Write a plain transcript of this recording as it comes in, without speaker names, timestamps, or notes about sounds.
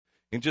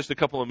In just a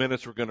couple of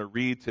minutes, we're going to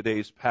read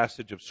today's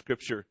passage of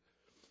Scripture.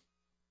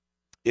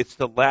 It's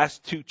the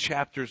last 2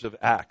 chapters of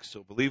Acts.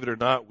 So believe it or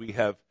not, we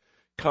have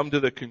come to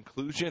the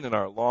conclusion in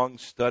our long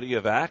study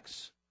of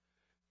Acts.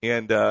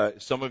 And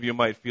some of you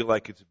might feel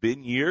like it's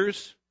been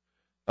years.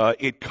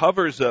 It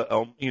covers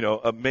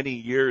many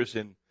years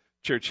in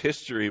church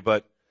history,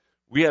 but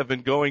we have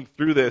been going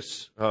through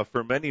this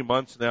for many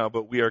months now,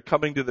 but we are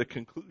coming to the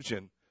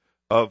conclusion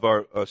of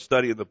our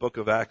study in the book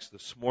of Acts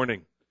this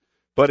morning.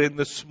 But in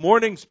this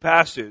morning's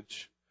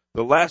passage,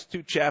 the last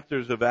 2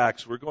 chapters of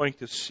Acts, we're going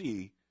to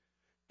see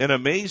an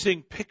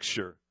amazing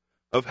picture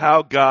of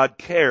how God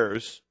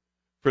cares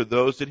for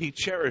those that He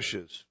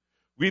cherishes.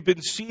 We've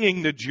been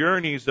seeing the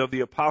journeys of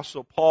the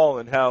Apostle Paul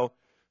and how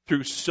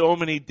through so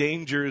many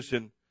dangers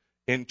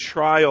and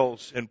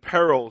trials and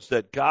perils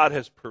that God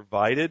has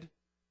provided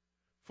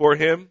for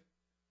him.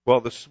 Well,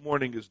 this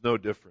morning is no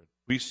different.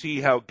 We see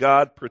how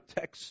God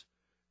protects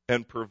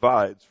and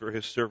provides for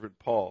His servant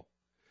Paul.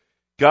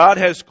 God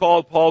has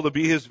called Paul to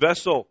be His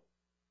vessel,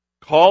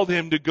 called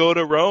him to go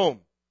to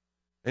Rome.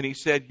 And He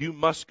said, you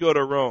must go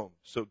to Rome.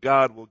 So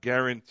God will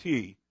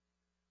guarantee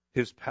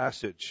his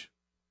passage.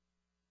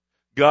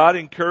 God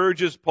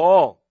encourages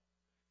Paul.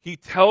 He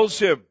tells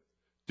him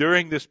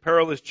during this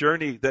perilous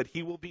journey that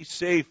he will be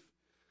safe,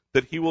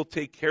 that He will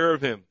take care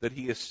of him, that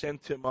He has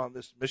sent him on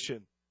this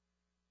mission.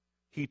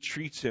 He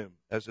treats him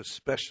as a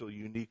special,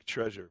 unique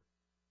treasure.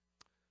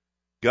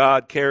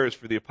 God cares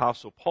for the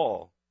Apostle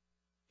Paul.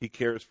 He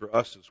cares for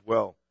us as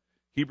well.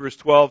 Hebrews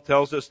 12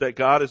 tells us that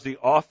God is the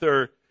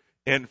author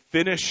and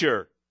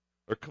finisher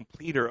or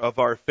completer of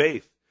our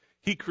faith.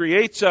 He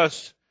creates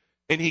us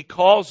and He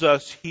calls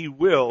us. He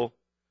will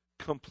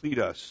complete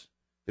us.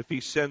 If He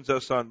sends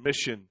us on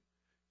mission,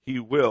 He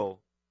will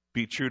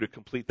be true to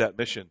complete that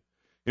mission.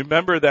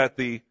 Remember that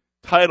the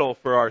title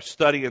for our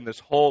study in this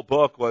whole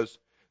book was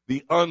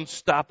The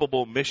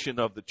Unstoppable Mission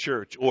of the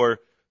Church, or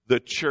The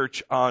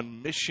Church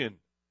on Mission.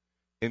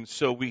 And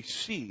so we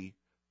see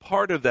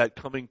part of that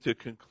coming to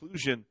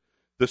conclusion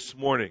this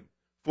morning.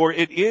 For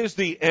it is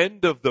the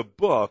end of the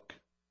book,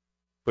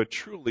 but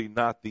truly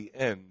not the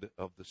end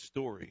of the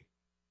story.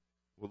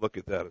 We'll look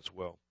at that as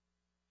well.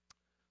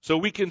 So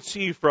we can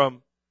see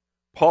from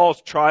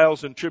Paul's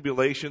trials and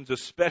tribulations,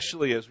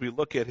 especially as we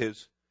look at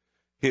his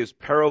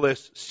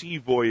perilous sea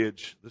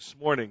voyage this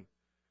morning,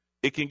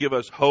 it can give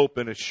us hope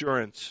and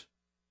assurance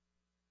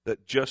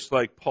that just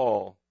like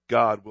Paul,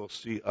 God will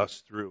see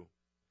us through.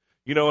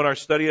 You know, in our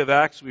study of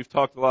Acts, we've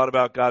talked a lot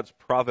about God's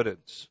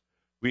providence.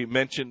 We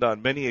mentioned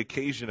on many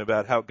occasions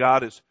about how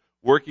God is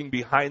working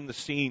behind the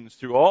scenes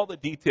through all the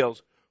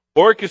details,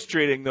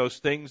 orchestrating those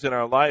things in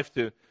our life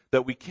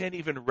that we can't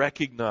even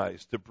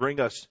recognize to bring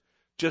us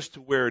just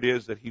to where it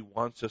is that He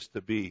wants us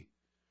to be.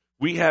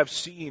 We have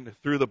seen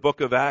through the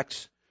book of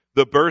Acts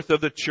the birth of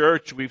the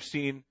church. We've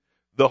seen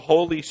the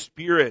Holy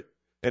Spirit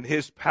and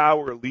His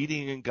power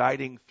leading and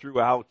guiding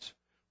throughout,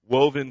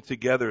 woven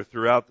together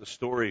throughout the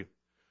story.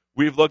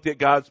 We've looked at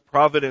God's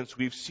providence.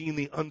 We've seen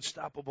the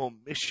unstoppable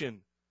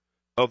mission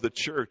of the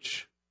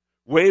church.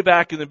 Way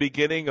back in the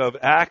beginning of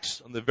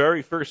Acts, on the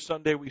very first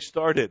Sunday we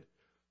started,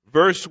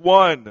 verse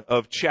 1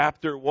 of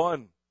chapter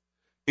 1,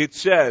 it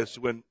says,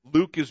 when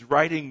Luke is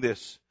writing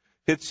this,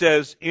 it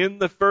says, in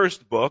the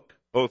first book,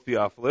 O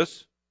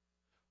Theophilus,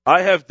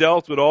 I have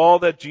dealt with all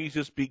that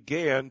Jesus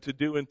began to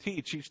do and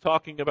teach. He's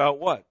talking about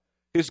what?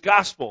 His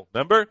gospel.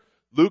 Remember,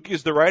 Luke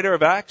is the writer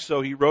of Acts,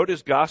 so he wrote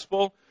his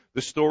gospel,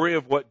 the story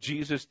of what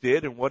Jesus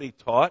did and what He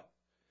taught.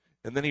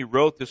 And then he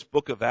wrote this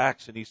book of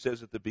Acts, and he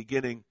says at the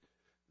beginning,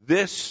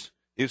 this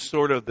is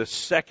sort of the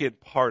second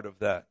part of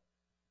that,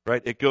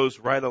 right? It goes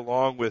right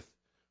along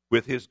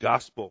with his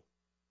gospel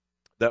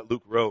that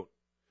Luke wrote.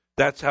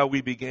 That's how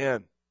we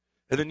began.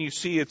 And then you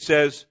see it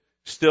says,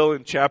 still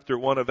in chapter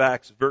 1 of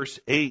Acts, verse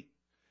 8,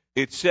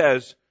 it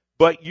says,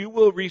 but you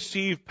will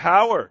receive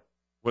power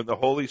when the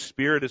Holy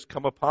Spirit has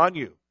come upon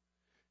you,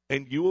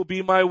 and you will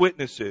be my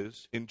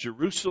witnesses in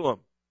Jerusalem,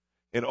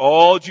 in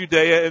all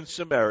Judea and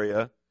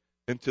Samaria,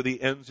 and to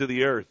the ends of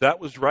the earth.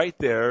 That was right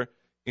there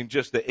in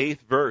just the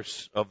 8th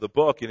verse of the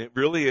book, and it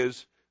really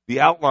is the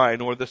outline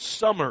or the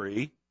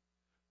summary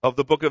of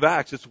the book of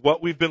Acts. It's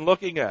what we've been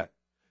looking at.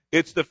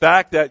 It's the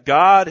fact that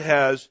God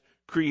has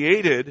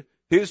created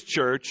His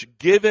church,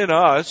 given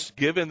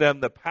them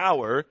the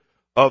power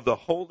of the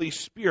Holy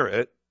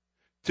Spirit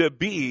to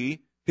be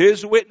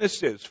His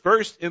witnesses,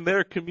 first in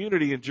their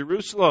community in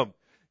Jerusalem,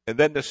 and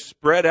then to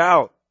spread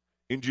out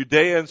in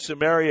Judea and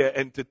Samaria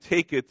and to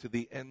take it to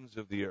the ends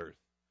of the earth.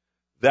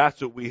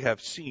 That's what we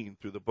have seen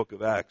through the book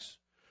of Acts.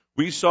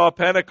 We saw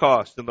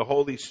Pentecost and the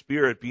Holy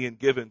Spirit being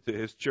given to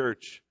His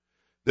church.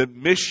 The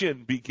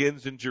mission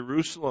begins in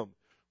Jerusalem.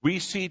 We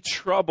see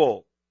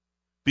trouble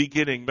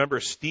beginning. Remember,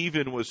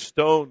 Stephen was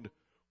stoned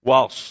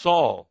while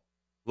Saul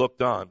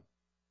looked on.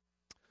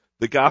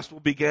 The gospel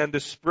began to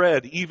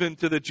spread even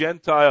to the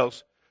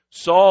Gentiles.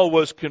 Saul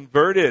was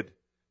converted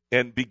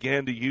and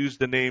began to use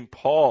the name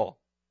Paul.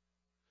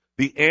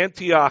 The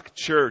Antioch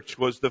church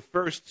was the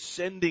first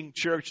sending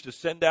church to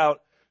send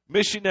out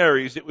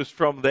missionaries. It was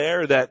from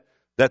there that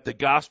that the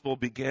gospel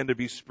began to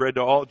be spread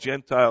to all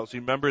Gentiles.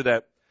 Remember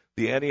that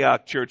the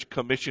Antioch church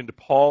commissioned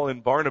Paul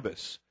and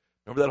Barnabas.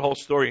 Remember that whole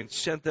story, and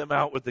sent them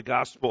out with the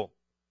gospel.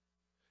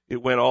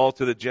 It went all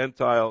to the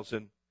Gentiles,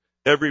 and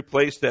every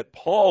place that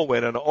Paul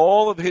went on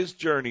all of his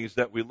journeys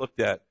that we looked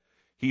at,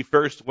 he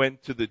first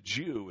went to the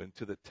Jew and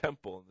to the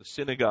temple and the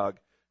synagogue,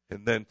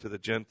 and then to the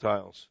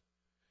Gentiles.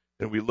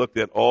 And we looked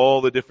at all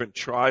the different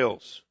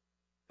trials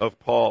of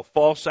Paul,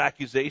 false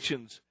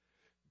accusations,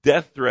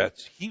 death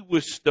threats. He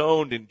was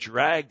stoned and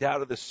dragged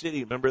out of the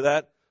city. Remember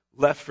that?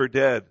 Left for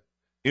dead,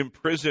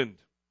 imprisoned,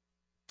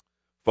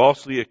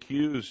 falsely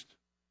accused.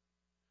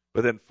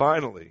 But then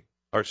finally,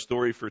 our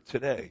story for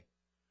today,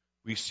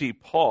 we see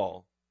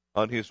Paul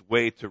on his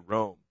way to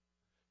Rome.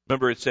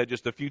 Remember, it said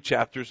just a few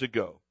chapters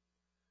ago,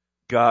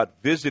 God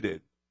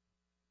visited,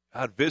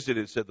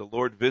 said the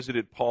Lord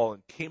visited Paul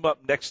and came up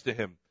next to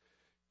him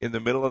in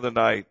the middle of the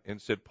night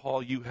and said,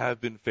 Paul, you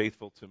have been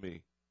faithful to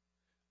me.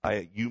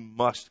 You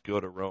must go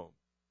to Rome.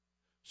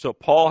 So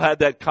Paul had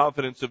that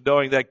confidence of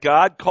knowing that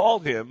God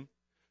called him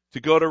to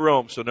go to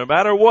Rome. So no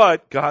matter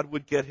what, God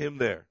would get him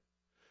there.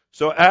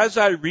 So as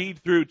I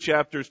read through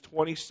chapters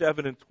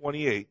 27 and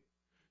 28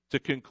 to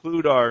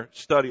conclude our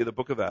study of the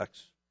book of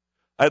Acts,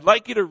 I'd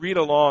like you to read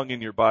along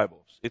in your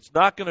Bibles. It's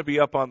not going to be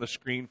up on the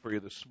screen for you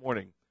this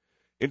morning.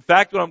 In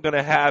fact, what I'm going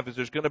to have is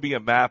there's going to be a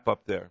map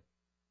up there.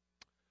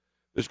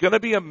 There's going to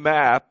be a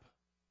map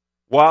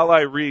while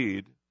I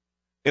read,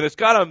 and it's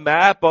got a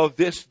map of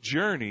this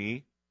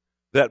journey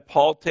that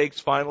Paul takes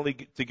finally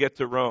to get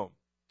to Rome.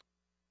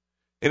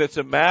 And it's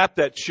a map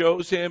that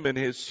shows him in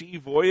his sea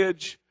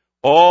voyage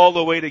all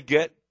the way to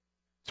get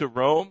to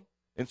Rome.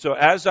 And so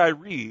as I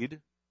read,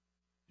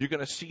 you're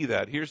going to see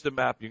that. Here's the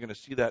map. You're going to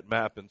see that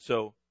map. And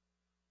so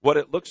what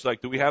it looks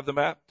like. Do we have the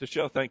map to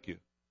show? Thank you.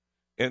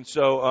 And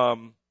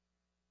so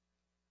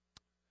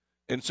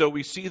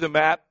we see the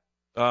map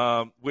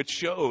which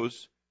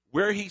shows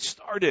where he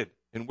started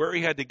and where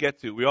he had to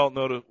get to. We all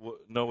know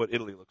what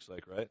Italy looks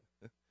like, right?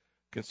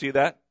 Can see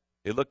that?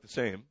 It looked the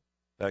same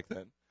back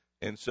then.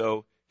 And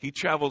so he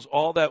travels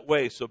all that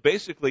way. So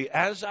basically,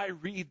 as I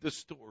read the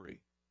story,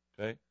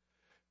 okay,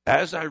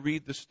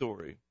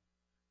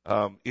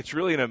 it's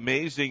really an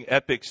amazing,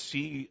 epic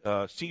sea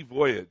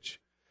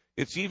voyage.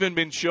 It's even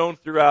been shown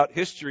throughout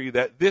history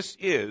that this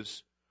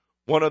is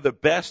one of the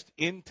best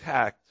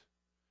intact,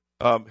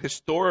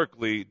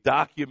 historically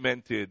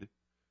documented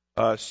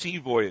sea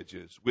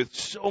voyages with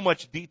so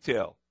much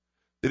detail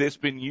that it's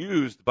been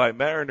used by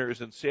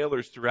mariners and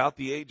sailors throughout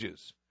the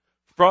ages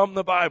from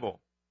the Bible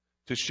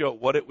to show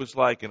what it was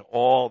like and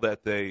all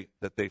that they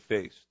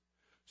faced.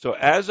 So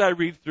as I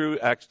read through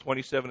Acts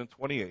 27 and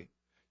 28,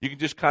 you can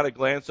just kind of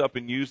glance up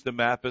and use the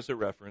map as a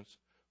reference.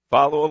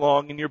 Follow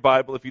along in your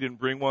Bible. If you didn't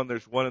bring one,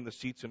 there's one in the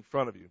seats in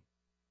front of you.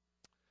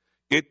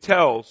 It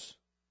tells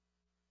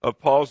of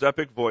Paul's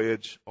epic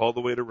voyage all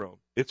the way to Rome.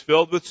 It's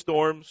filled with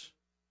storms,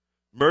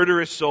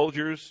 murderous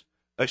soldiers,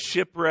 a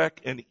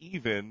shipwreck, and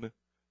even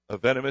a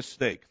venomous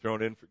snake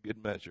thrown in for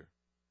good measure.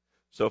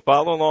 So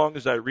follow along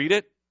as I read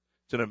it.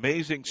 It's an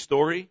amazing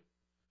story,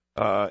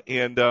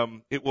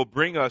 and it will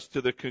bring us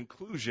to the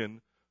conclusion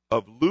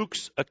of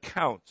Luke's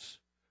accounts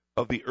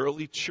of the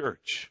early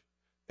church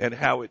and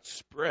how it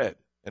spread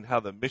and how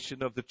the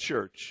mission of the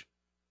church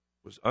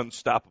was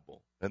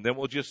unstoppable. And then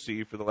we'll just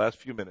see for the last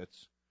few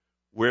minutes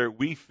where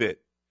we fit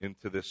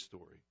into this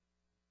story.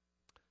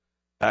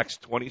 Acts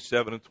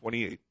 27 and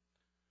 28.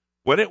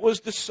 When it was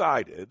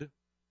decided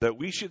that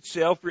we should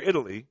sail for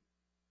Italy,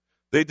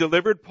 they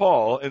delivered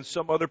Paul and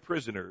some other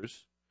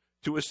prisoners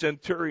to a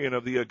centurion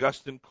of the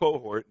Augustan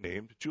cohort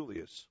named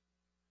Julius.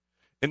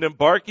 And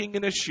embarking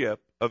in a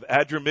ship of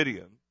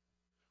Adramyttium,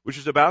 which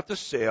was about to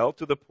sail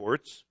to the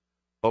ports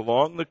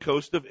along the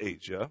coast of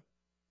Asia,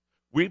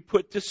 we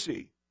put to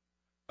sea,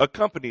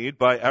 accompanied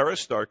by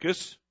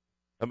Aristarchus,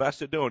 a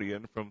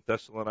Macedonian from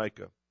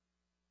Thessalonica.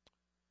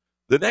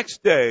 The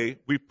next day,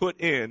 we put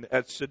in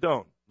at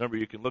Sidon. Remember,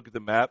 you can look at the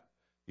map.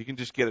 You can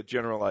just get a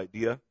general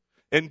idea.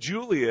 And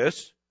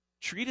Julius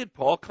treated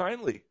Paul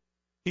kindly.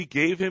 He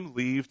gave him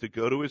leave to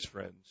go to his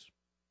friends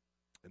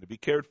and to be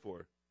cared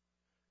for.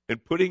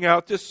 And putting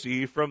out to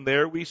sea, from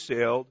there we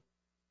sailed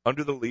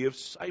under the lee of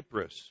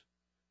Cyprus,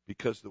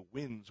 because the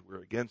winds were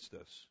against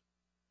us.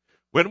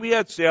 When we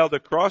had sailed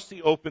across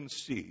the open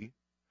sea,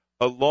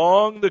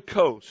 along the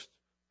coast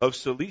of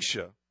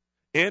Cilicia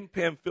and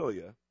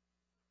Pamphylia,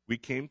 we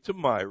came to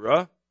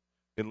Myra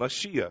in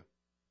Lycia.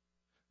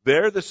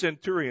 There the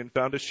centurion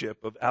found a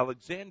ship of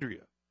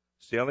Alexandria,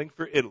 sailing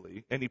for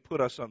Italy, and he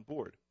put us on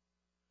board.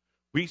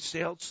 We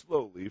sailed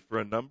slowly for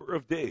a number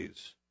of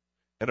days,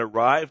 and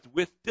arrived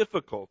with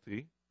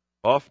difficulty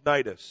off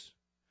Cnidus.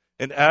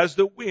 And as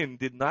the wind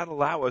did not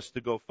allow us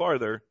to go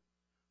farther,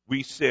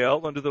 we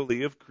sailed under the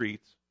lee of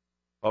Crete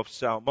off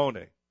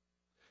Salmone.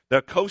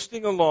 Now,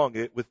 coasting along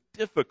it with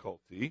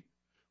difficulty,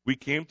 we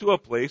came to a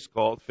place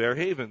called Fair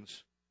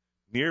Havens,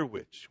 near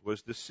which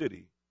was the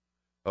city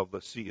of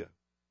Lasea.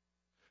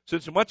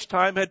 Since much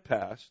time had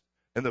passed,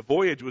 and the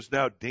voyage was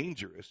now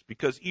dangerous,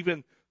 because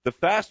even the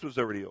fast was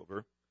already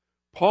over,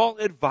 Paul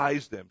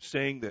advised them,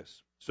 saying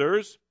this,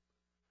 Sirs,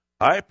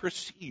 I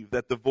perceive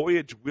that the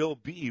voyage will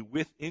be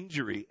with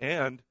injury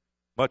and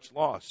much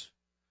loss,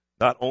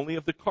 not only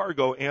of the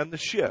cargo and the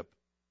ship,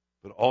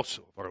 but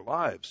also of our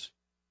lives.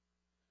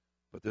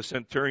 But the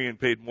centurion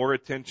paid more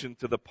attention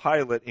to the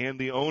pilot and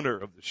the owner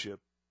of the ship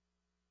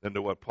than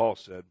to what Paul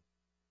said.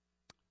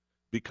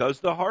 Because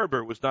the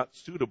harbor was not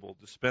suitable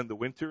to spend the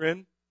winter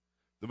in,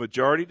 the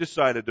majority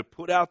decided to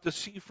put out to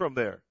sea from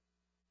there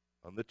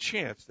on the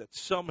chance that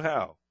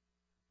somehow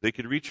they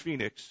could reach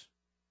Phoenix,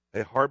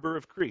 a harbor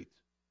of Crete,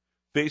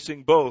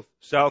 facing both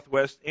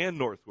southwest and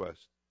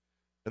northwest,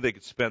 and they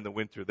could spend the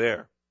winter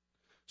there.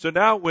 So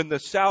now when the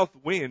south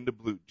wind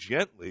blew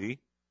gently,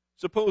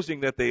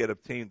 supposing that they had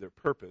obtained their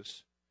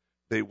purpose,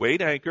 they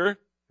weighed anchor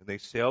and they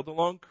sailed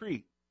along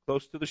Crete,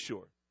 close to the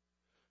shore.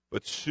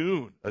 But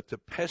soon a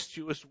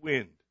tempestuous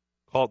wind,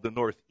 called the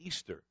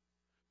northeaster,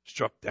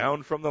 struck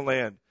down from the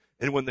land,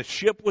 and when the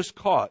ship was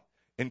caught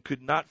and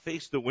could not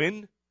face the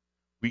wind,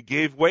 we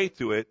gave way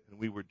to it and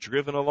we were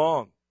driven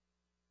along.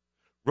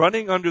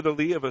 Running under the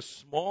lee of a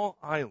small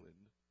island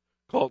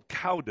called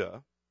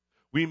Cauda,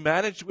 we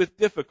managed with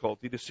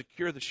difficulty to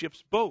secure the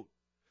ship's boat.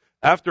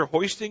 After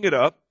hoisting it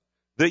up,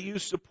 they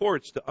used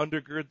supports to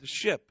undergird the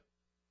ship.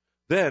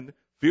 Then,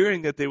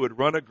 fearing that they would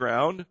run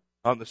aground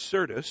on the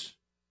Syrtis,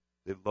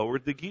 they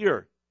lowered the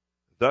gear.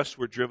 Thus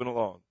were driven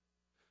along.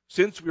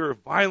 Since we were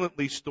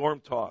violently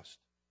storm-tossed,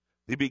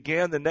 they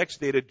began the next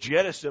day to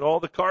jettison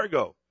all the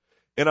cargo.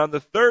 And on the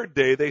third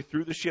day, they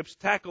threw the ship's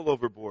tackle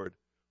overboard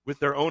with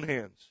their own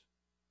hands.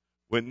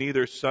 When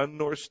neither sun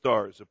nor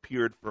stars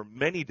appeared for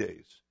many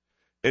days,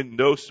 and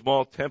no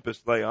small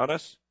tempest lay on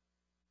us,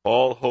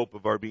 all hope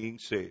of our being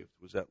saved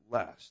was at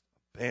last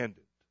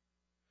abandoned.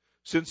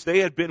 Since they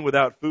had been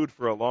without food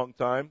for a long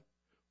time,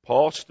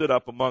 Paul stood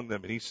up among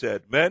them, and he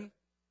said, Men,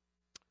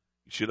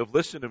 you should have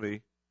listened to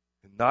me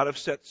and not have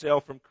set sail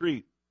from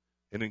Crete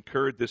and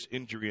incurred this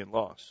injury and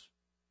loss.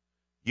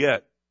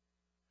 Yet,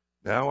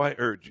 now I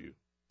urge you,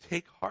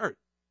 take heart,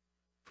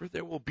 for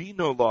there will be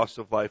no loss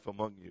of life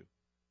among you,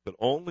 but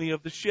only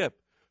of the ship.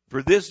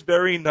 For this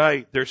very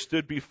night there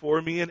stood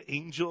before me an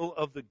angel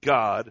of the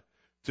God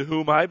to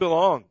whom I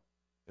belong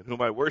and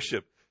whom I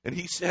worship. And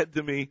he said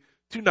to me,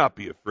 Do not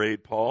be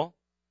afraid, Paul.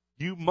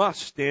 You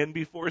must stand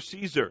before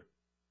Caesar.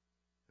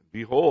 And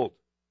behold,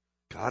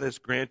 God has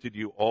granted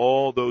you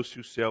all those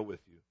who sail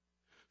with you.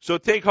 So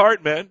take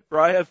heart, men, for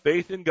I have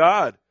faith in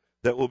God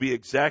that will be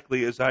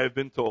exactly as I have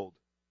been told.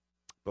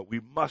 But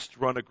we must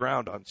run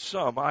aground on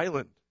some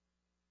island.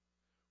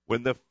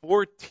 When the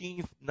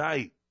 14th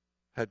night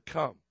had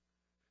come,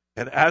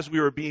 and as we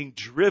were being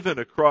driven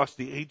across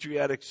the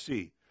Adriatic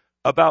Sea,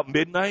 about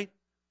midnight,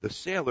 the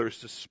sailors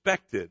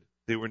suspected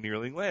they were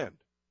nearing land.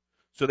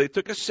 So they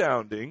took a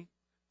sounding,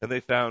 and they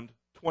found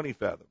 20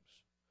 fathoms.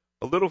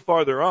 A little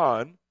farther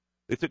on,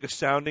 they took a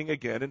sounding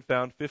again and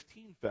found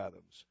 15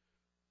 fathoms.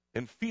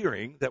 And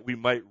fearing that we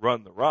might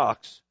run the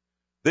rocks,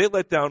 they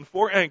let down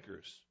 4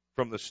 anchors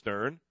from the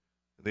stern,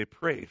 and they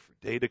prayed for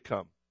day to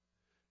come.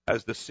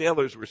 As the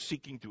sailors were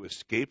seeking to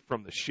escape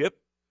from the ship,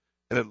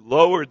 and had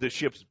lowered the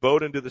ship's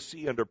boat into the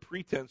sea under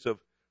pretense of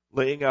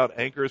laying out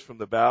anchors from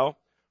the bow,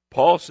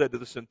 Paul said to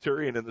the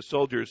centurion and the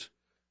soldiers,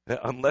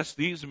 Unless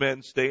these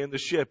men stay in the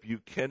ship, you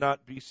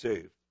cannot be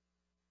saved.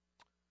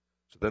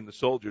 So then the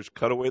soldiers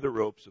cut away the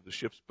ropes of the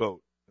ship's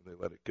boat, and they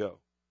let it go.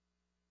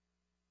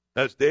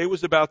 As day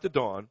was about to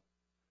dawn,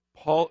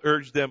 Paul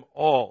urged them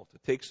all to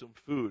take some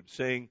food,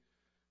 saying,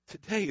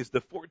 Today is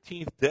the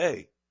 14th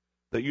day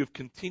that you have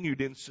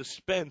continued in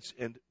suspense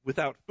and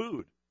without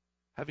food,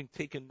 having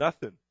taken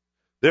nothing.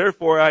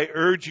 Therefore, I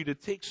urge you to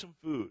take some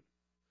food,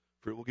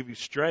 for it will give you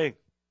strength.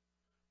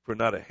 For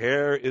not a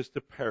hair is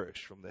to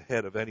perish from the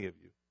head of any of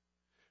you.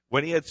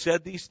 When he had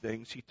said these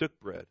things, he took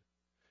bread.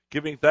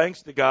 Giving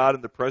thanks to God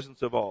in the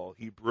presence of all,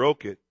 he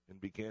broke it and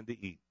began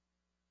to eat.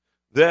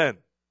 Then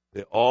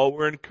they all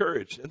were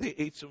encouraged, and they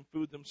ate some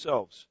food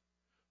themselves.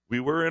 We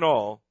were in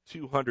all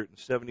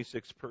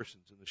 276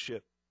 persons in the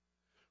ship.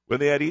 When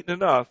they had eaten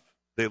enough,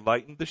 they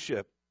lightened the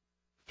ship,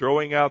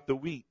 throwing out the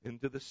wheat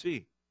into the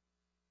sea.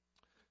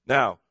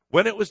 Now,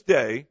 when it was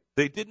day,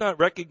 they did not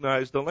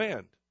recognize the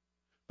land,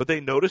 but they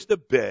noticed a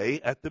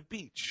bay at the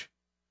beach,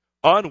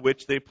 on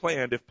which they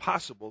planned, if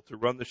possible, to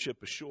run the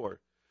ship ashore.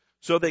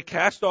 So they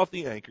cast off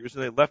the anchors,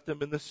 and they left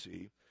them in the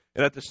sea,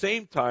 and at the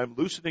same time,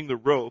 loosening the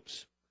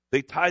ropes,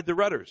 they tied the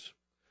rudders.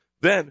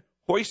 Then,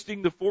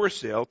 hoisting the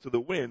foresail to the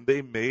wind,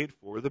 they made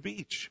for the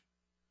beach.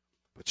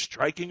 But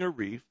striking a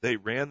reef, they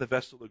ran the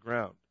vessel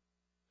aground.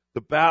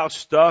 The bow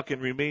stuck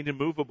and remained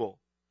immovable,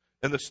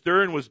 and the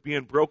stern was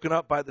being broken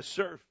up by the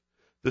surf.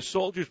 The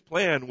soldiers'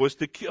 plan was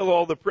to kill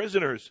all the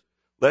prisoners,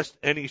 lest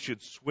any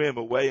should swim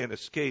away and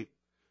escape.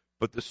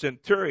 But the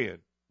centurion,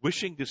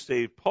 wishing to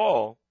save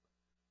Paul,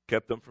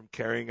 kept them from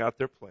carrying out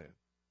their plan.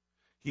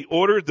 He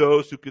ordered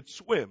those who could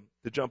swim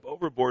to jump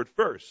overboard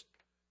first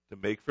to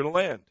make for the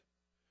land,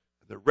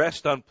 and the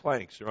rest on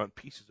planks or on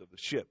pieces of the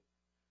ship.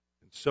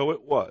 And so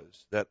it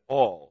was that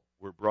all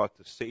were brought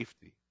to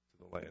safety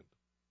to the land.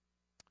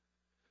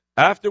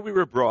 After we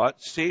were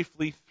brought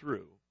safely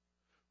through,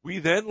 we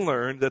then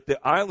learned that the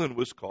island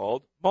was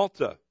called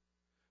Malta.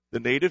 The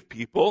native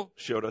people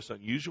showed us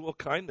unusual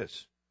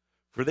kindness,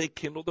 for they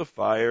kindled a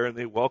fire and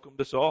they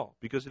welcomed us all,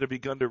 because it had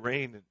begun to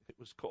rain and it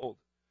was cold.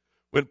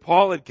 When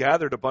Paul had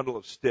gathered a bundle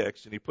of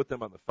sticks and he put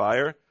them on the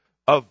fire,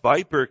 a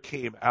viper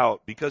came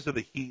out because of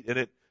the heat, and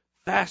it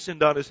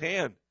fastened on his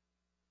hand.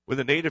 When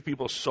the native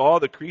people saw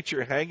the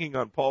creature hanging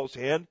on Paul's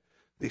hand,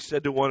 they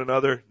said to one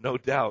another, "No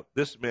doubt,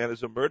 this man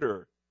is a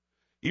murderer.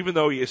 Even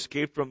though he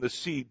escaped from the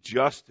sea,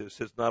 justice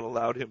has not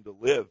allowed him to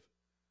live."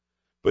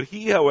 But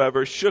he,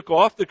 however, shook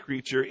off the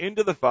creature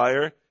into the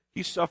fire.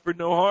 He suffered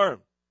no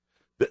harm.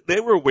 They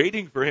were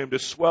waiting for him to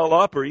swell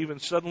up or even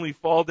suddenly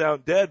fall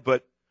down dead,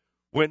 but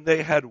when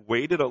they had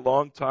waited a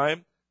long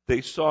time,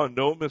 they saw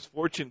no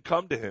misfortune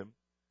come to him.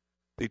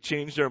 They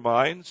changed their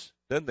minds.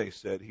 Then they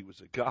said he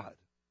was a god.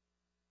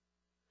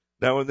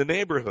 Now in the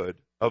neighborhood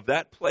of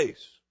that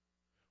place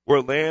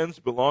were lands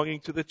belonging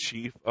to the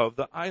chief of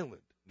the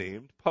island,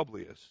 named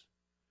Publius,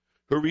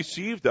 who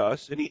received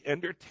us, and he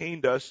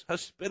entertained us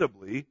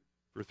hospitably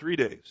for 3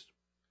 days.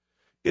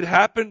 It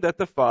happened that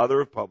the father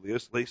of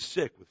Publius lay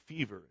sick with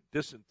fever and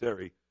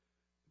dysentery.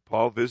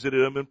 Paul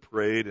visited him and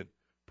prayed, and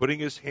putting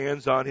his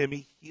hands on him,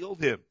 he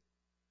healed him.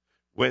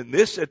 When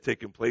this had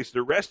taken place,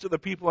 the rest of the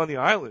people on the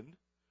island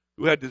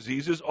who had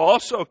diseases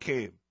also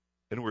came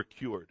and were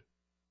cured.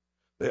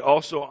 They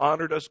also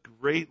honored us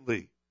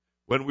greatly.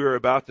 When we were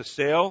about to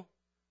sail,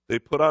 they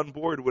put on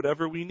board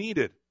whatever we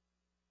needed.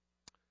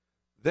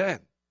 Then,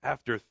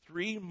 after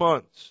 3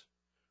 months,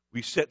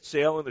 we set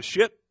sail in a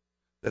ship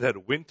that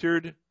had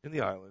wintered in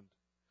the island,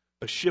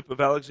 a ship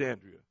of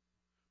Alexandria,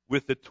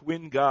 with the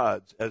twin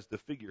gods as the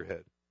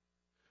figurehead.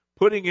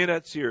 Putting in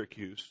at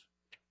Syracuse,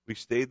 we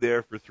stayed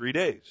there for 3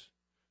 days.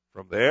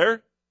 From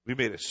there, we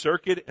made a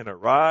circuit and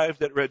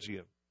arrived at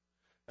Rhegium.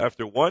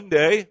 After 1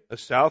 day, a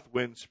south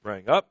wind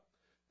sprang up,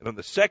 and on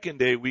the second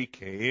day we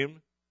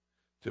came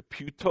to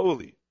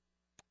Puteoli.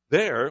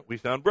 There we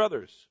found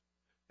brothers,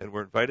 and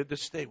were invited to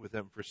stay with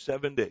them for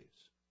 7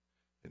 days.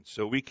 And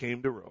so we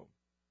came to Rome.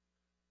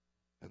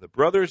 And the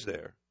brothers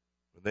there,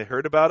 when they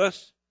heard about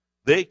us,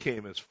 they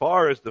came as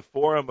far as the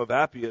Forum of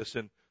Appius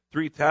and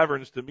 3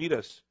 taverns to meet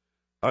us.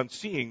 On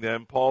seeing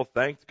them, Paul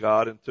thanked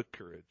God and took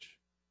courage.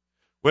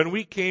 When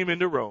we came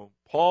into Rome,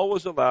 Paul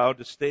was allowed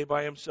to stay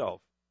by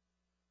himself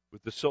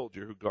with the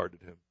soldier who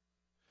guarded him.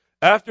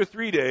 After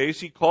 3 days,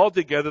 he called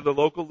together the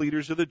local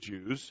leaders of the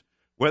Jews.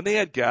 When they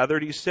had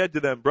gathered, he said to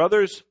them,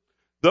 "Brothers,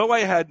 though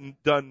I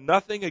had done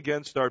nothing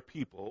against our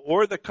people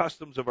or the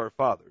customs of our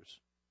fathers,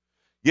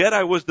 yet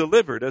I was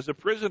delivered as a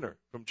prisoner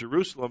from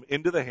Jerusalem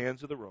into the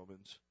hands of the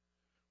Romans.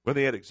 When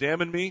they had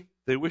examined me,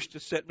 they wished to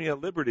set me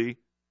at liberty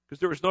because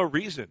there was no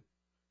reason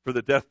for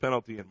the death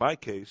penalty in my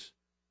case.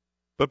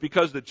 But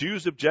because the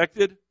Jews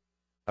objected,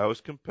 I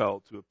was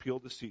compelled to appeal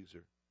to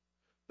Caesar,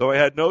 though I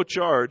had no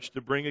charge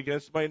to bring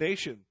against my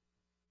nation.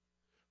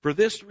 For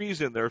this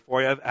reason,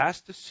 therefore, I have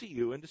asked to see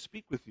you and to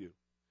speak with you,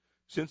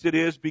 since it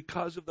is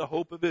because of the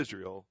hope of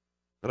Israel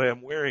that I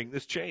am wearing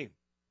this chain."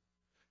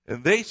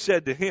 And they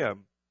said to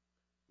him,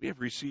 "We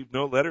have received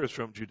no letters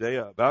from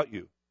Judea about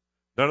you.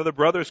 None of the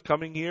brothers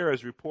coming here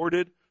has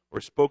reported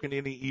or spoken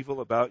any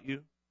evil about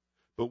you.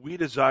 But we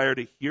desire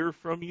to hear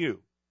from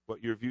you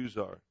what your views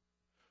are.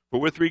 For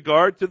with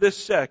regard to this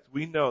sect,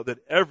 we know that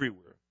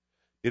everywhere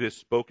it is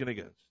spoken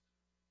against."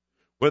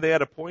 When they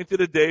had appointed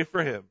a day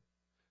for him,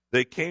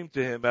 they came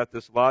to him at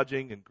this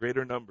lodging in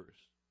greater numbers.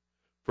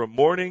 From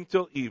morning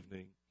till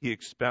evening, he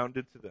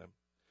expounded to them,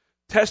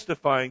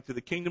 testifying to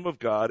the kingdom of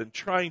God and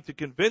trying to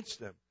convince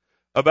them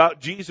about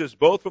Jesus,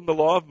 both from the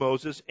law of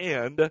Moses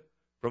and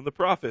from the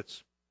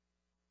prophets.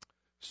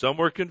 Some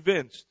were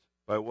convinced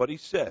by what he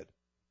said,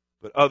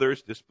 but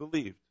others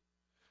disbelieved.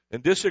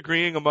 And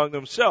disagreeing among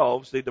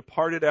themselves, they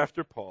departed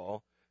after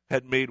Paul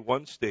had made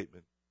one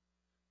statement.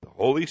 "The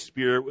Holy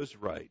Spirit was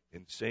right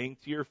in saying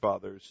to your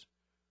fathers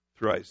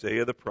through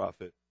Isaiah the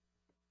prophet,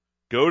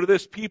 'Go to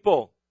this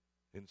people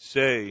and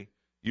say,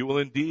 you will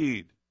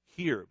indeed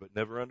hear but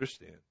never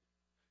understand.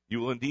 You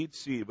will indeed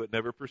see but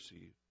never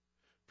perceive.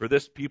 For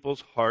this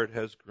people's heart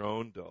has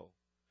grown dull.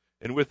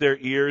 And with their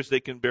ears they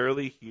can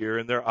barely hear,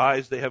 and their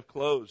eyes they have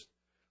closed,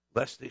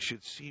 lest they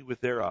should see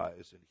with their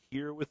eyes and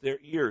hear with their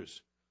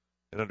ears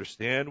and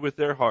understand with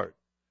their heart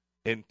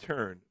and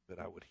turn that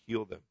I would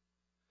heal them.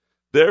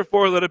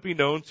 Therefore let it be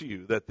known to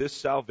you that this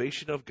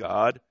salvation of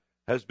God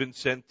has been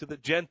sent to the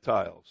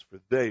Gentiles, for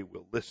they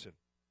will listen.'"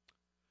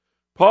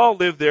 Paul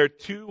lived there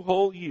 2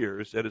 whole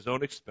years at his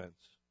own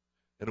expense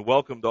and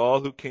welcomed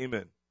all who came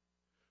in,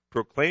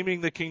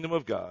 proclaiming the kingdom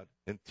of God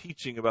and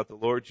teaching about the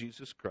Lord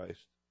Jesus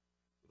Christ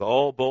with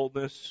all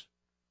boldness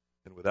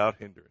and without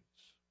hindrance.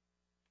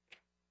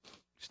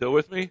 Still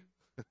with me?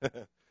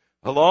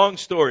 A long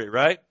story,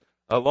 right?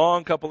 A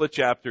long couple of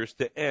chapters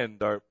to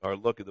end our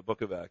look at the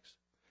book of Acts.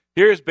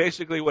 Here's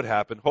basically what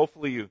happened.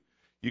 Hopefully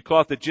you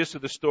caught the gist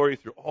of the story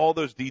through all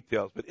those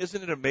details. But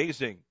isn't it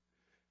amazing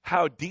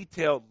how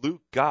detailed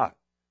Luke got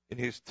in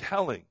his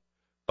telling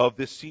of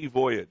this sea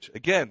voyage?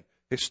 Again,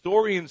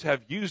 historians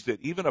have used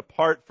it, even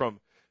apart from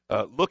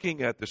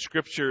looking at the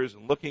scriptures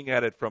and looking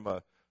at it from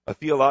a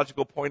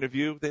theological point of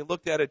view. They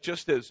looked at it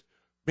just as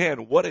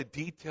Man, what a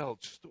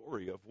detailed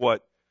story of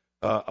what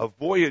a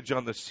voyage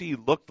on the sea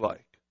looked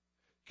like.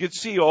 You could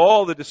see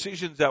all the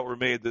decisions that were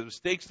made, the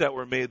mistakes that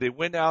were made. They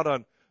went out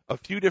on a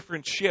few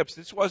different ships.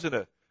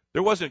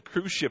 There wasn't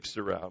cruise ships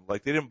around.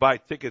 Like, they didn't buy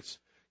tickets,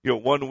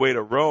 one way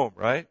to Rome,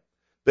 right?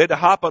 They had to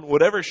hop on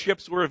whatever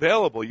ships were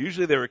available.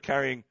 Usually they were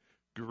carrying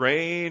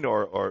grain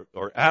or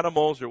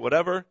animals or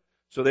whatever.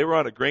 So they were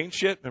on a grain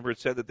ship. Remember, it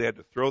said that they had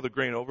to throw the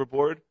grain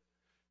overboard.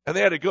 And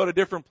they had to go to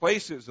different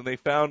places, and they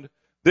found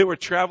they were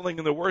traveling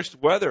in the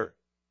worst weather.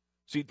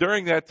 See,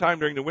 during that time,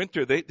 during the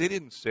winter, they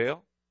didn't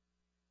sail.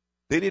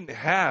 They didn't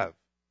have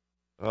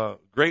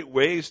great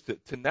ways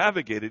to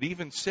navigate. It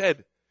even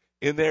said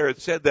in there,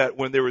 it said that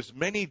when there was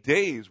many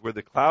days where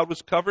the cloud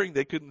was covering,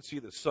 they couldn't see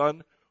the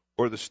sun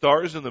or the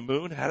stars and the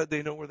moon. How did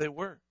they know where they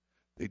were?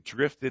 They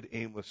drifted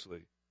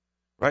aimlessly,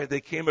 right?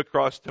 They came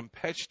across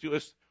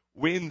tempestuous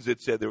winds,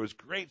 it said. There was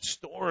great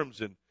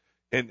storms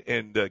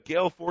and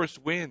gale force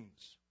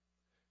winds.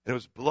 And it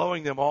was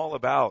blowing them all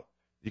about.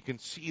 You can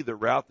see the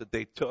route that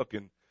they took,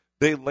 and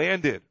they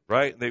landed,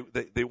 right? And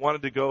they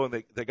wanted to go,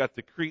 and they got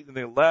to Crete, and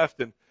they left,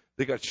 and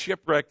they got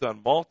shipwrecked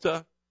on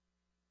Malta.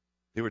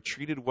 They were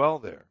treated well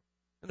there.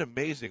 And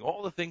amazing,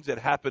 all the things that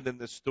happened in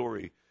this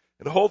story.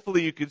 And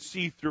hopefully you can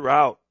see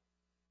throughout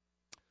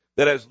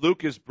that as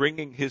Luke is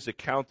bringing his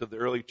account of the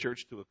early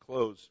church to a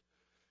close,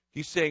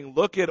 he's saying,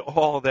 look at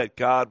all that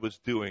God was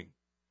doing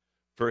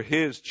for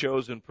his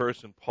chosen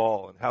person,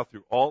 Paul, and how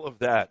through all of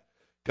that,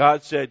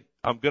 God said,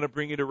 I'm going to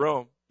bring you to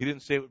Rome. He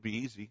didn't say it would be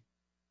easy,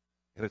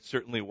 and it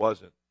certainly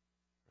wasn't,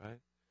 right?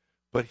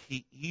 But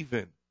he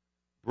even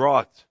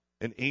brought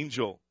an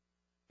angel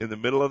in the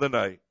middle of the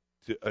night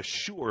to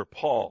assure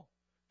Paul,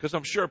 because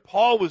I'm sure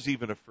Paul was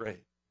even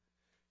afraid.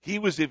 He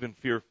was even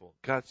fearful.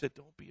 God said,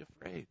 don't be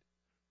afraid.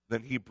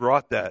 Then he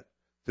brought that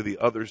to the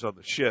others on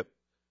the ship,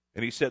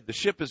 and he said, the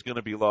ship is going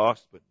to be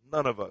lost, but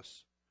none of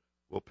us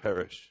will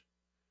perish.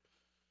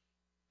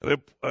 And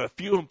a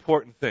few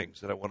important things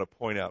that I want to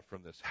point out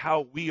from this,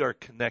 how we are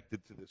connected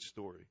to this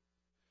story.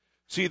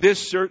 See,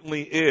 this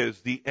certainly is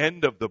the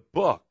end of the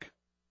book,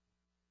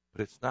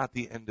 but it's not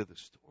the end of the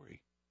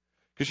story.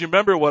 Because you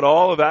remember what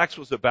all of Acts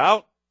was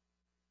about?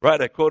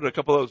 Right, I quoted a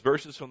couple of those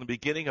verses from the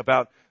beginning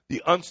about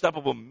the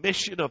unstoppable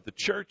mission of the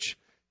church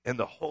and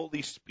the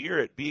Holy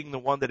Spirit being the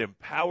one that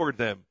empowered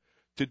them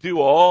to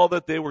do all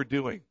that they were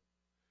doing,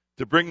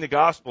 to bring the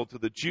gospel to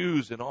the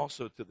Jews and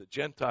also to the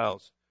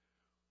Gentiles.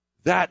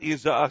 That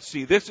is us.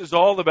 See, this is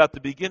all about the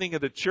beginning of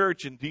the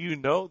church, and do you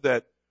know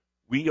that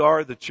we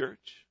are the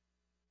church?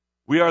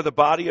 We are the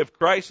body of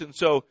Christ, and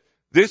so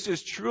this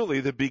is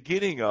truly the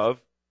beginning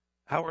of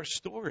our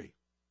story.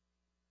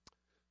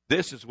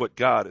 This is what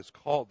God has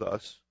called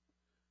us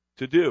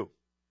to do.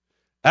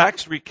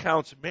 Acts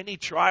recounts many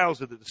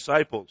trials of the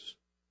disciples,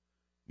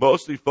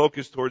 mostly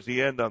focused towards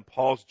the end on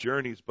Paul's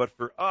journeys, but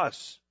for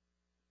us,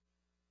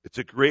 it's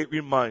a great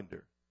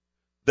reminder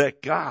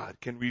that God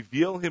can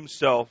reveal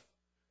himself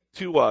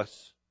to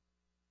us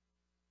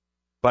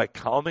by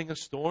calming a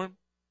storm,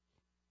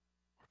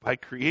 or by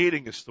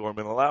creating a storm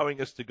and allowing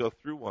us to go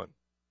through one.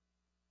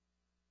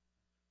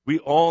 We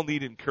all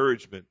need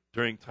encouragement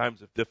during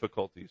times of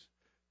difficulties.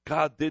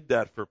 God did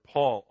that for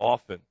Paul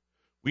often.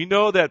 We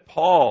know that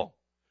Paul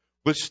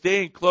was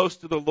staying close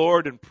to the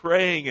Lord and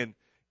praying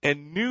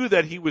and knew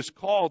that he was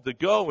called to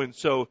go, and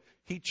so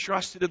he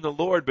trusted in the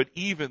Lord. But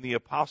even the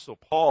Apostle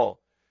Paul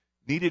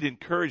needed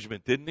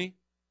encouragement, didn't he?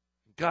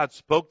 God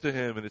spoke to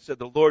him, and it said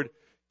the Lord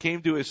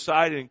came to his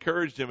side and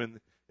encouraged him, and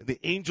the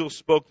angel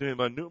spoke to him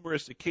on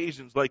numerous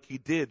occasions like he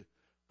did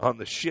on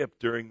the ship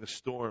during the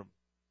storm.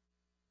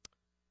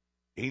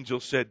 Angel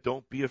said,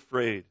 don't be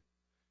afraid.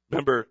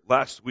 Remember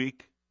last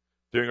week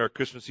during our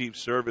Christmas Eve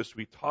service,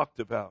 we talked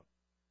about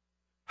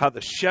how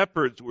the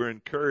shepherds were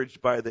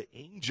encouraged by the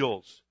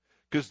angels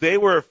because they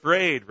were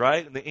afraid,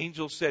 right? And the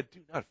angel said, do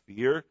not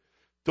fear,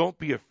 don't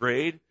be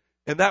afraid.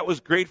 And that was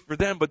great for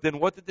them. But then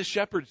what did the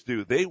shepherds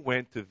do? They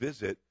went to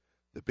visit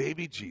the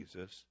baby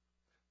Jesus.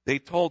 They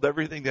told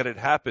everything that had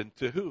happened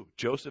to who?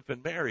 Joseph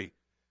and Mary.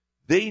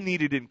 They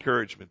needed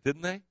encouragement,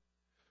 didn't they?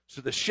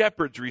 So the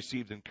shepherds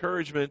received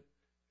encouragement,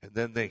 and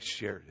then they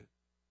shared it.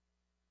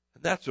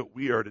 And that's what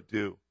we are to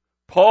do.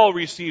 Paul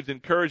received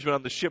encouragement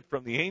on the ship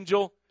from the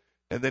angel,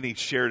 and then he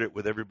shared it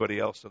with everybody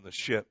else on the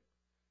ship.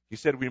 He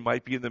said we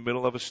might be in the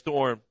middle of a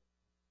storm,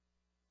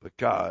 but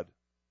God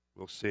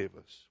will save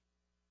us.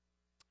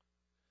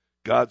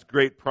 God's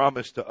great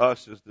promise to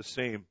us is the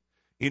same.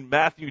 In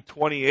Matthew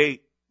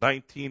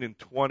 28:19 and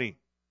 20,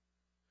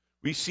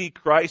 we see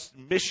Christ's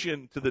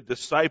mission to the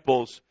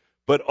disciples,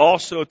 but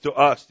also to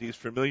us, these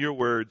familiar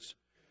words.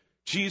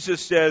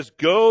 Jesus says,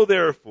 go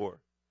therefore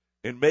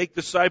and make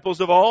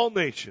disciples of all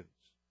nations,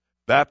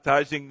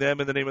 baptizing them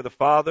in the name of the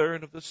Father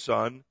and of the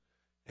Son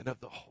and of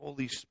the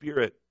Holy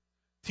Spirit,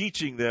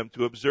 teaching them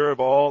to observe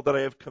all that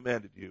I have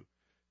commanded you.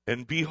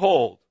 And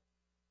behold,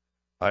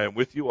 I am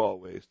with you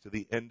always to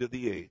the end of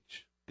the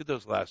age. Look at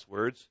those last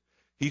words.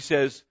 He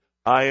says,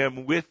 I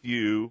am with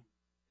you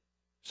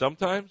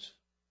sometimes?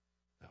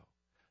 No.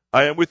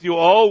 I am with you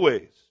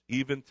always,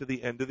 even to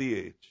the end of the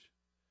age.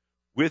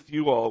 With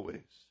you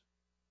always.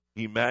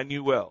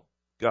 Emmanuel,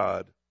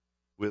 God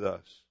with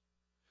us.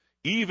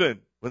 Even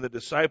when the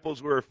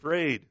disciples were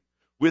afraid,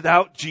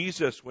 without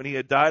Jesus, when he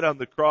had died on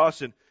the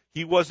cross and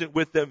he wasn't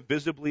with them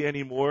visibly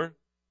anymore,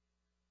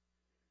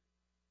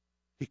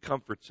 he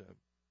comforts them.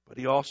 But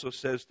he also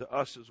says to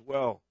us as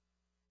well,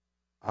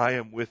 I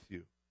am with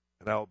you,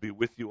 and I will be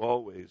with you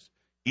always,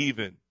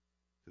 even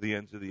to the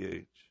ends of the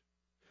age.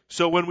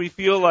 So when we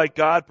feel like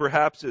God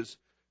perhaps is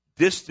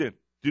distant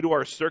due to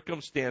our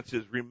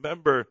circumstances,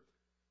 remember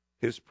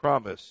his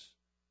promise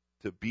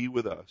to be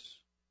with us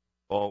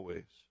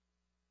always.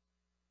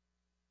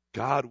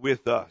 God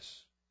with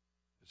us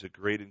is a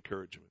great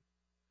encouragement.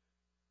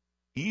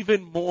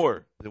 Even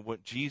more than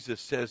what Jesus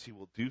says he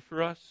will do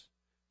for us,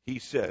 he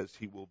says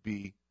he will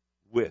be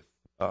with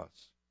us.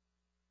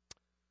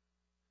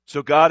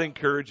 So God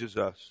encourages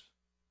us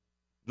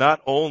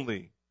not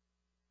only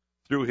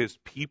through his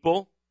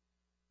people,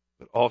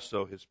 but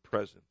also his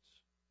presence.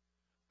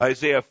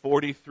 Isaiah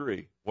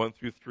 43,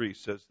 1-3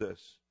 says this.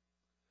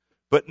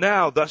 But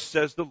now, thus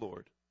says the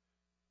Lord,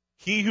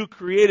 he who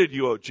created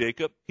you, O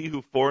Jacob, he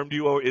who formed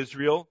you, O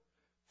Israel,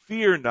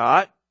 fear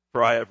not,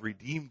 for I have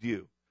redeemed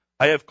you.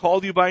 I have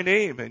called you by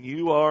name, and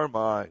you are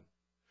mine.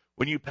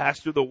 When you pass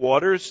through the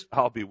waters,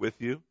 I'll be with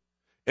you.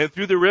 And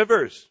through the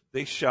rivers,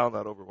 they shall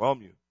not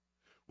overwhelm you.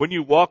 When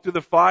you walk through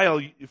the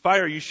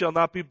fire, you shall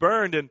not be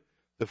burned, and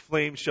the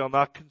flame shall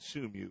not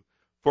consume you.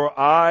 For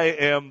I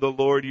am the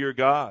Lord your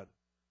God,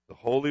 the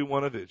Holy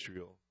One of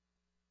Israel,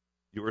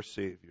 your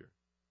Savior.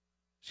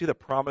 See the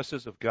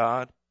promises of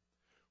God?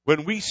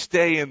 When we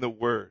stay in the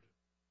Word,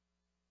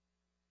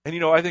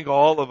 and I think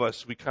all of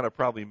us, we kind of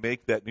probably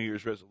make that New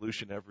Year's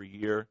resolution every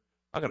year.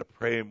 I'm going to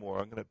pray more.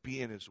 I'm going to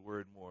be in his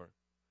Word more.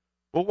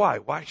 Well, why?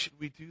 Why should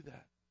we do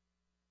that?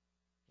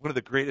 One of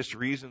the greatest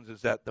reasons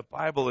is that the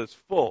Bible is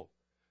full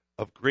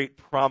of great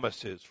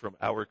promises from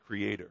our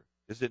Creator.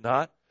 Is it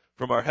not?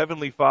 From our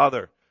Heavenly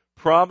Father.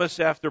 Promise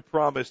after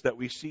promise that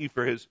we see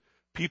for his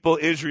people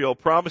Israel.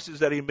 Promises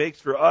that he makes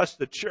for us,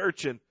 the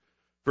church, and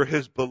for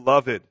his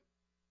beloved,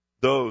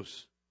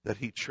 those that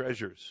he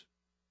treasures.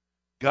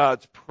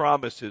 God's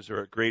promises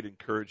are a great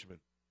encouragement.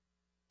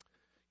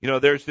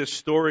 There's this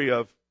story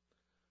of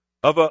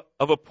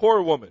a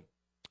poor woman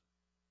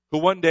who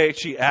one day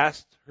she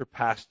asked her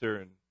pastor,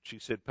 and she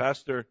said,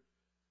 Pastor,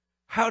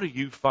 how do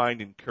you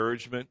find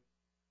encouragement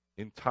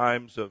in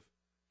times of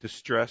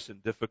distress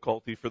and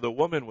difficulty? For the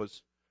woman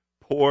was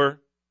poor.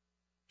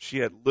 She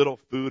had little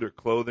food or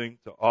clothing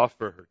to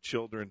offer her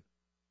children.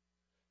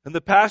 And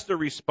the pastor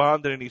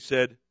responded and he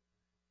said,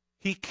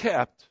 he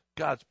kept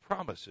God's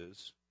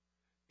promises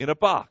in a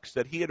box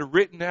that he had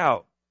written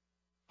out.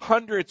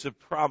 Hundreds of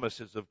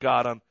promises of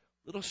God on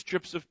little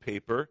strips of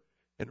paper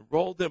and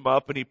rolled them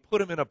up and he put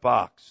them in a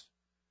box.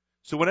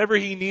 So whenever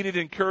he needed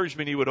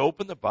encouragement, he would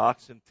open the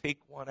box and take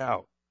one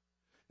out.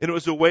 And it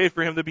was a way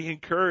for him to be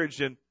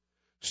encouraged. And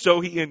so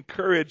he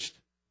encouraged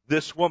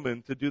this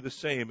woman to do the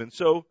same. And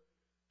so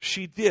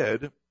she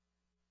did,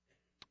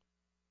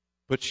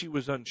 but she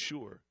was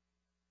unsure.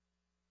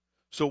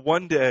 So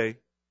one day,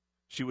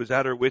 she was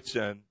at her wit's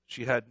end.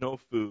 She had no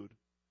food.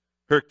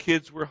 Her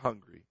kids were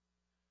hungry.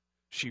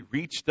 She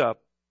reached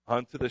up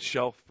onto the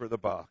shelf for the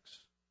box,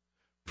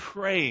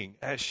 praying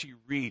as she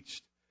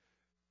reached,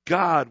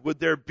 God, would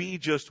there be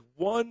just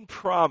one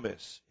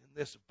promise in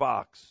this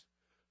box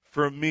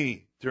for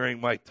me during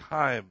my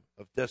time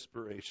of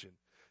desperation?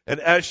 And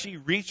as she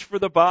reached for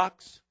the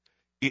box,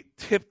 it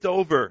tipped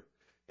over,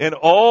 and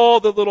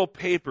all the little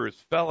papers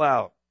fell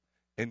out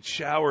and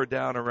showered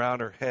down around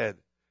her head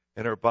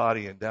and her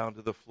body and down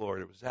to the floor.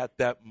 It was at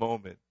that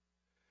moment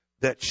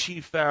that she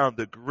found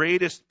the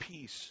greatest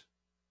peace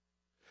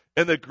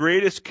and the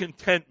greatest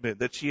contentment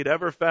that she had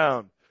ever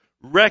found,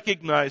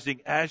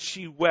 recognizing as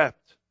she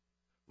wept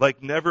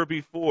like never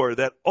before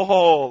that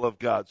all of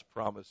God's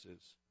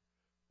promises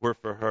were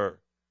for her,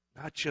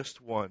 not just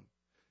one.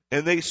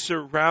 And they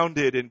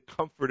surrounded and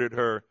comforted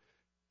her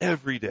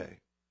every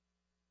day.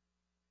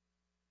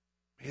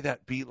 May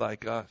that be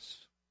like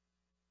us.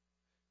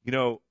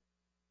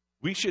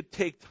 We should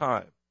take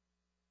time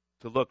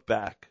to look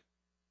back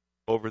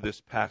over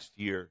this past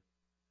year.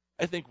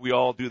 I think we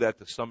all do that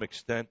to some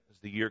extent as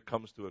the year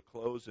comes to a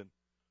close. And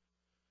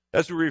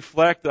as we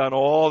reflect on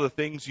all the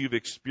things you've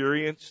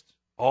experienced,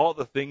 all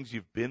the things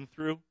you've been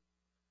through,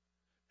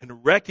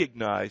 and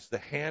recognize the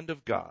hand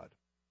of God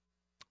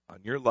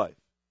on your life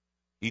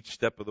each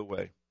step of the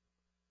way.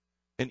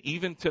 And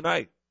even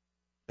tonight,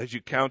 as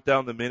you count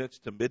down the minutes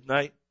to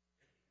midnight,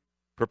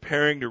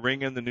 preparing to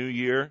ring in the new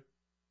year,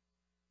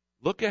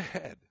 look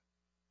ahead.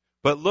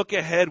 But look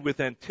ahead with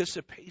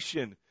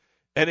anticipation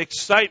and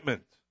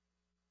excitement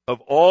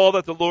of all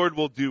that the Lord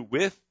will do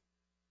with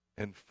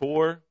and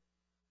for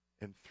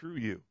and through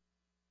you.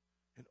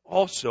 And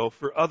also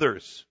for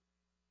others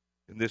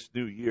in this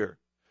new year.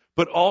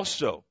 But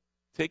also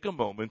take a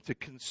moment to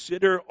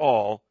consider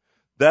all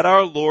that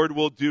our Lord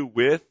will do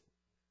with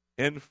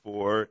and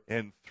for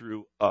and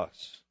through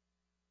us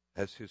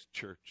as his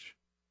church.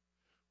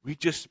 We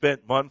just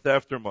spent month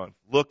after month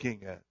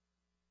looking at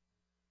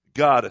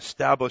God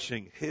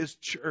establishing his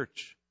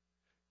church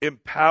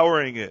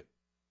empowering it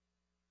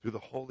through the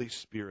Holy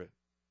Spirit.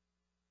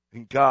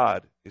 And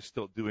God is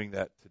still doing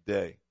that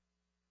today.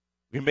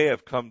 We may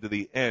have come to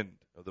the end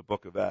of the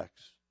book of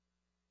Acts,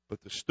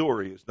 but the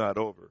story is not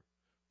over,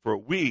 for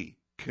we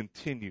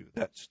continue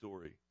that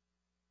story.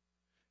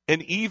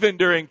 And even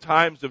during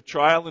times of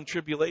trial and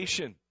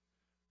tribulation,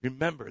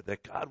 remember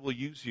that God will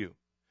use you.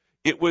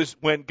 It was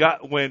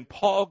when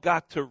Paul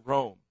got to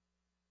Rome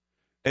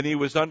and he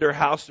was under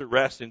house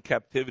arrest in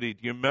captivity. Do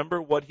you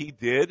remember what he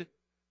did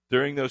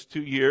during those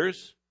 2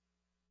 years?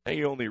 And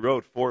he only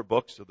wrote 4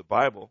 books of the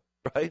Bible,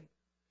 right?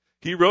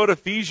 He wrote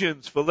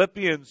Ephesians,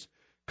 Philippians,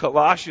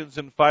 Colossians,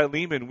 and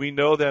Philemon. We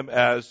know them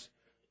as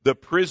the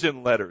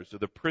prison letters or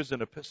the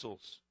prison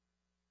epistles.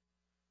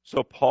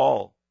 So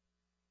Paul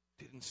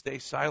didn't stay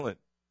silent.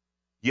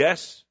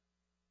 Yes,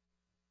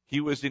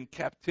 he was in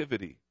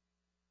captivity,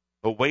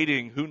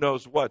 awaiting who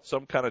knows what,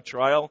 some kind of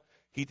trial.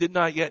 He did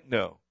not yet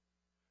know.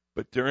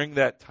 But during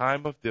that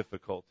time of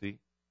difficulty,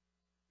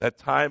 that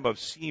time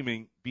of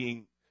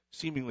being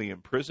seemingly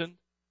imprisoned,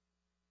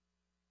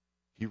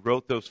 he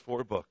wrote those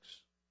 4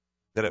 books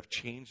that have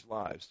changed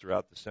lives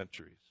throughout the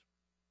centuries.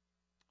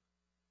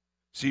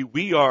 See,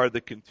 we are the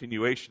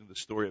continuation of the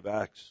story of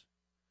Acts.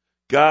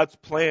 God's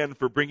plan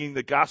for bringing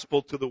the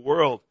gospel to the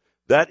world.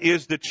 That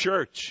is the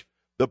church,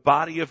 the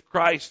body of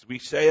Christ. We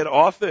say it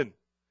often,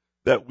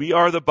 that we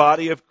are the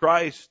body of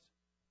Christ.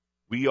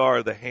 We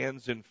are the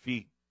hands and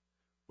feet.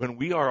 When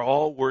we are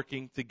all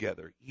working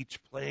together, each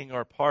playing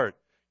our part,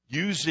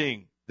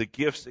 using the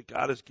gifts that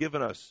God has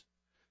given us,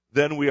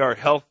 then we are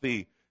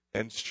healthy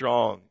and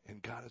strong,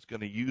 and God is going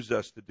to use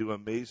us to do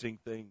amazing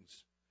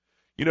things.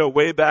 You know,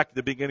 way back at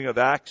the beginning of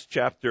Acts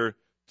chapter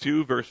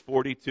 2, verse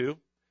 42,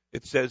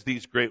 it says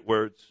these great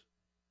words.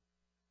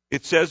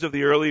 It says of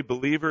the early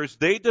believers,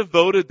 they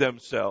devoted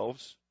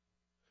themselves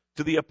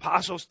to the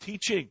apostles'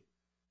 teaching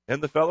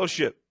and the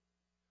fellowship,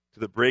 to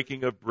the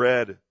breaking of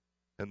bread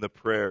and the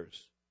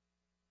prayers.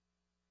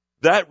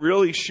 That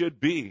really should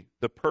be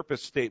the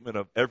purpose statement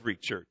of every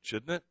church,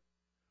 shouldn't it?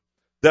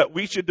 That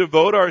we should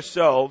devote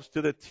ourselves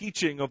to the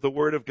teaching of the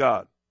Word of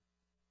God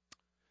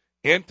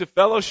and to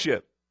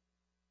fellowship,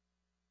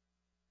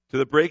 to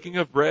the breaking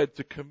of bread,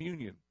 to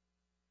communion,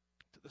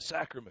 to the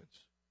sacraments,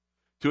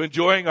 to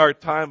enjoying our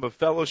time of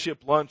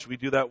fellowship lunch. We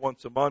do that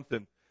once a month,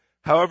 and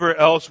however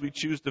else we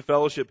choose to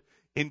fellowship,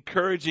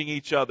 encouraging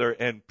each other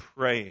and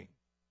praying.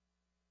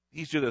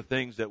 These are the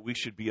things that we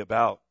should be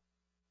about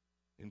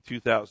in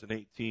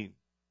 2018.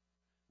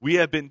 We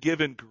have been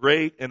given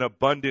great and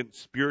abundant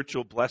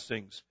spiritual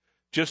blessings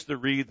just to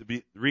read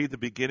the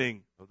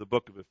beginning of the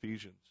book of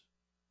Ephesians.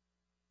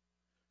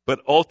 But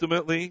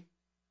ultimately,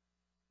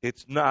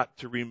 it's not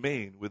to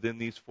remain within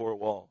these 4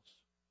 walls.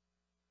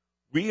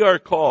 We are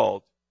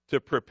called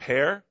to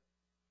prepare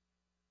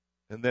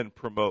and then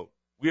promote.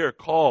 We are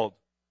called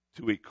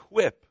to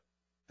equip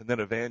and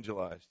then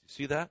evangelize. You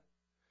see that?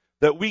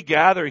 That we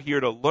gather here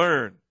to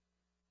learn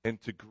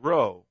and to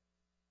grow.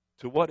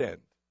 To what end?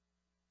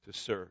 To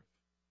serve.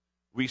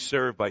 We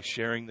serve by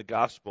sharing the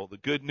gospel, the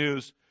good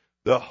news,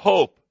 the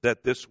hope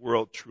that this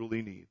world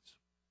truly needs.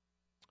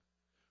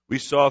 We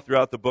saw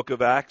throughout the book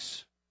of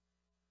Acts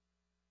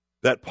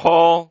that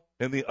Paul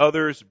and the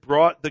others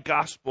brought the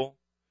gospel,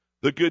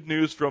 the good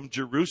news, from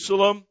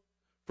Jerusalem,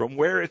 from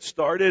where it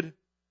started,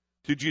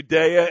 to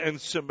Judea and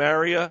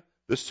Samaria,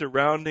 the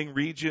surrounding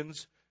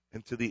regions,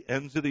 and to the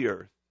ends of the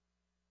earth.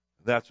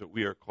 That's what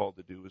we are called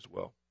to do as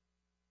well.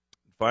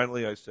 And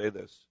finally, I say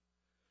this.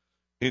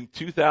 In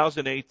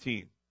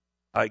 2018,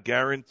 I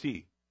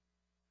guarantee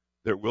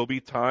there will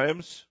be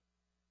times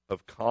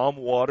of calm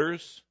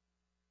waters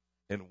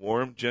and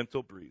warm,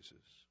 gentle breezes.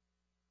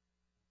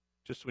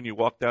 Just when you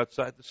walked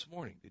outside this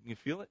morning, didn't you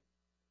feel it?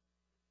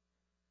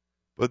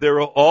 But there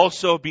will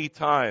also be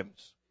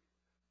times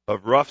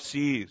of rough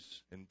seas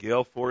and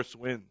gale force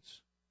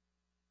winds.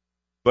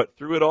 But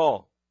through it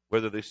all,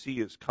 whether the sea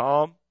is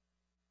calm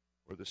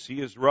or the sea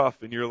is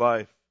rough in your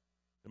life,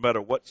 no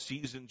matter what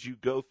seasons you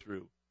go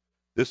through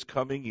this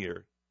coming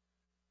year,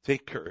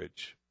 take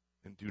courage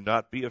and do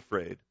not be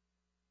afraid.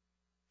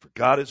 For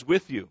God is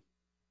with you,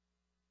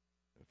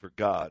 and for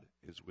God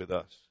is with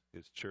us,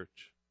 His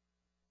church.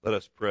 Let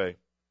us pray.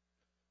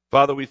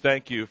 Father, we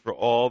thank you for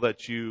all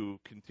that you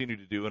continue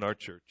to do in our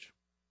church.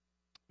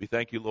 We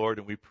thank you, Lord,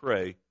 and we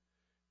pray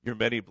your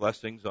many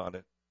blessings on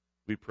it.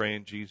 We pray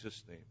in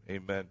Jesus' name.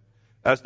 Amen.